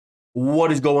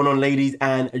What is going on, ladies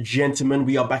and gentlemen?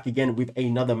 We are back again with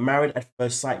another Married at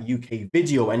First Sight UK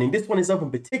video. And in this one itself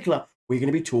in particular, we're going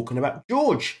to be talking about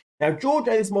George. Now, George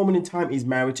at this moment in time is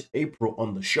married to April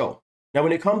on the show. Now,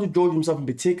 when it comes to George himself in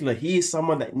particular, he is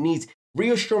someone that needs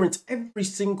reassurance every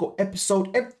single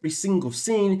episode, every single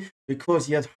scene, because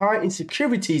he has high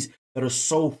insecurities that are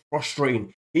so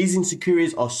frustrating. His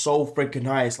insecurities are so freaking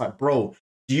high. It's like, bro,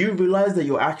 do you realize that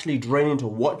you're actually draining to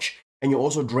watch and you're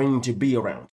also draining to be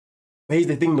around? But here's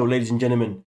the thing though, ladies and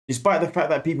gentlemen, despite the fact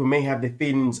that people may have their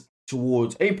feelings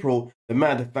towards April, the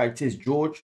matter of the fact is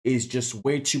George is just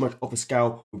way too much off the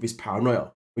scale with his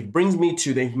paranoia. Which brings me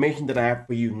to the information that I have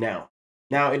for you now.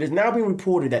 Now, it has now been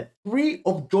reported that 3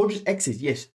 of George's exes,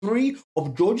 yes, 3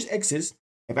 of George's exes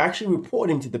have actually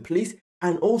reported him to the police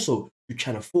and also to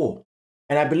Channel 4.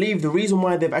 And I believe the reason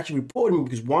why they've actually reported him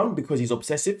because 1, because he's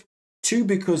obsessive, 2,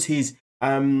 because he's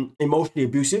emotionally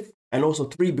abusive, and also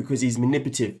 3, because he's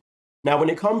manipulative. Now,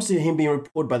 when it comes to him being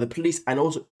reported by the police and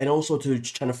also to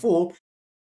Channel 4,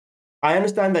 I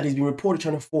understand that he's been reported to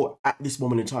Channel 4 at this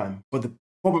moment in time. But the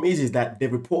problem is that they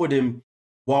reported him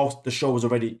whilst the show was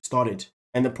already started.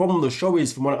 And the problem with the show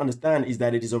is, from what I understand, is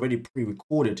that it is already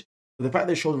pre-recorded. So the fact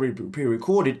that the show's already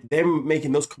pre-recorded, them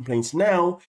making those complaints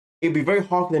now, it'd be very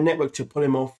hard for the network to pull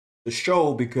him off the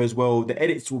show because, well, the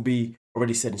edits will be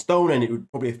already set in stone and it would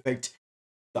probably affect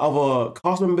the other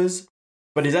cast members.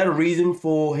 But is that a reason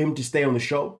for him to stay on the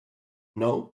show?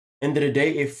 No. End of the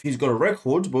day, if he's got a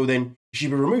record, well, then he should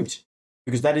be removed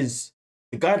because that is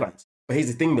the guidelines. But here's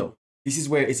the thing, though. This is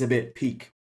where it's a bit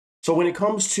peak. So when it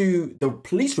comes to the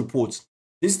police reports,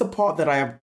 this is the part that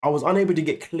I was unable to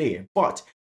get clear. But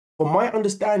from my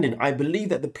understanding, I believe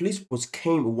that the police reports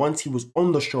came once he was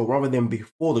on the show rather than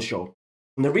before the show.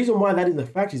 And the reason why that is the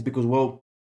fact is because, well,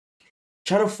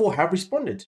 Channel 4 have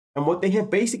responded. And what they have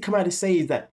basically come out to say is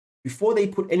that before they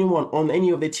put anyone on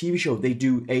any of their TV shows, they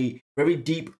do a very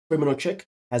deep criminal check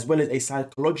as well as a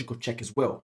psychological check as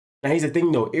well. Now, here's the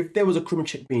thing though, if there was a criminal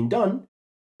check being done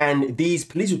and these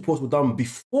police reports were done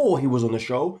before he was on the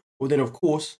show, well then of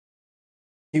course,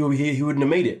 he wouldn't have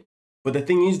made it. But the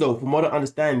thing is though, from what I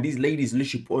understand, these ladies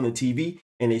literally put on the TV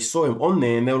and they saw him on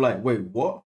there and they were like, wait,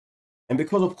 what? And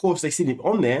because of course they seen him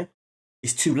on there,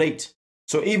 it's too late.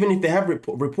 So even if they have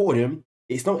reported him,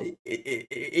 it's not.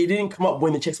 It didn't come up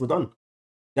when the checks were done.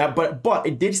 Now, but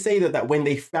it did say that when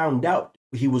they found out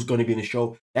he was going to be in the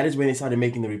show, that is when they started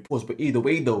making the reports. But either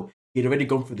way, though, he'd already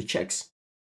gone through the checks.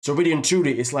 So really and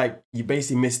truly, it's like you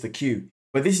basically missed the cue.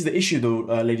 But this is the issue, though,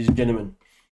 ladies and gentlemen.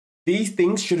 These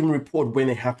things shouldn't be reported when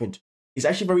they happened. It's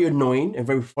actually very annoying and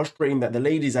very frustrating that the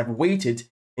ladies have waited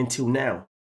until now.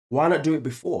 Why not do it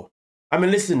before? I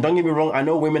mean, listen, don't get me wrong. I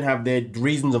know women have their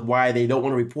reasons of why they don't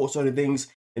want to report certain things.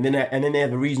 And then they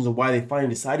have the reasons of why they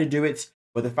finally decide to do it.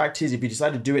 But the fact is, if you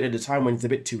decide to do it at a time when it's a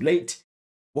bit too late,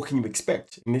 what can you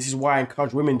expect? And this is why I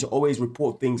encourage women to always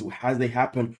report things as they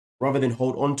happen, rather than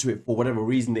hold on to it for whatever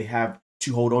reason they have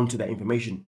to hold on to that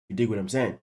information. You dig what I'm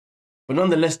saying? But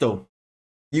nonetheless, though,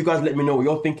 you guys let me know what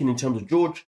you're thinking in terms of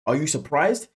George. Are you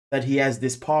surprised that he has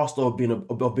this past of being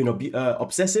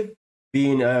obsessive,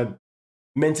 being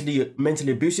mentally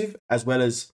abusive, as well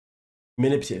as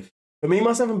manipulative? For me,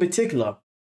 myself in particular,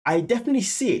 I definitely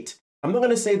see it. I'm not going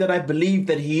to say that I believe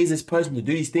that he is this person to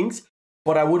do these things,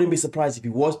 but I wouldn't be surprised if he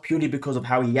was, purely because of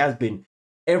how he has been.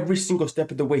 Every single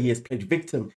step of the way he has played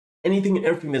victim. Anything and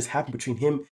everything that's happened between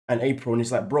him and April. And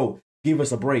it's like, bro, give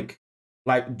us a break.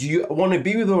 Like, do you want to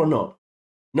be with her or not?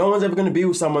 No one's ever going to be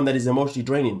with someone that is emotionally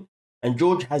draining. And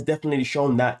George has definitely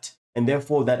shown that's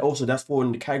fallen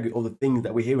in the category of the things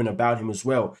that we're hearing about him as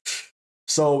well.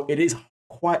 So it is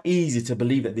quite easy to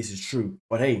believe that this is true.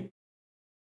 But hey,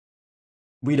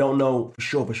 we don't know for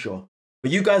sure.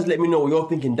 But you guys let me know what you're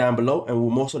thinking down below and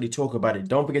we'll most likely talk about it.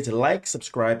 Don't forget to like,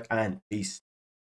 subscribe, and peace.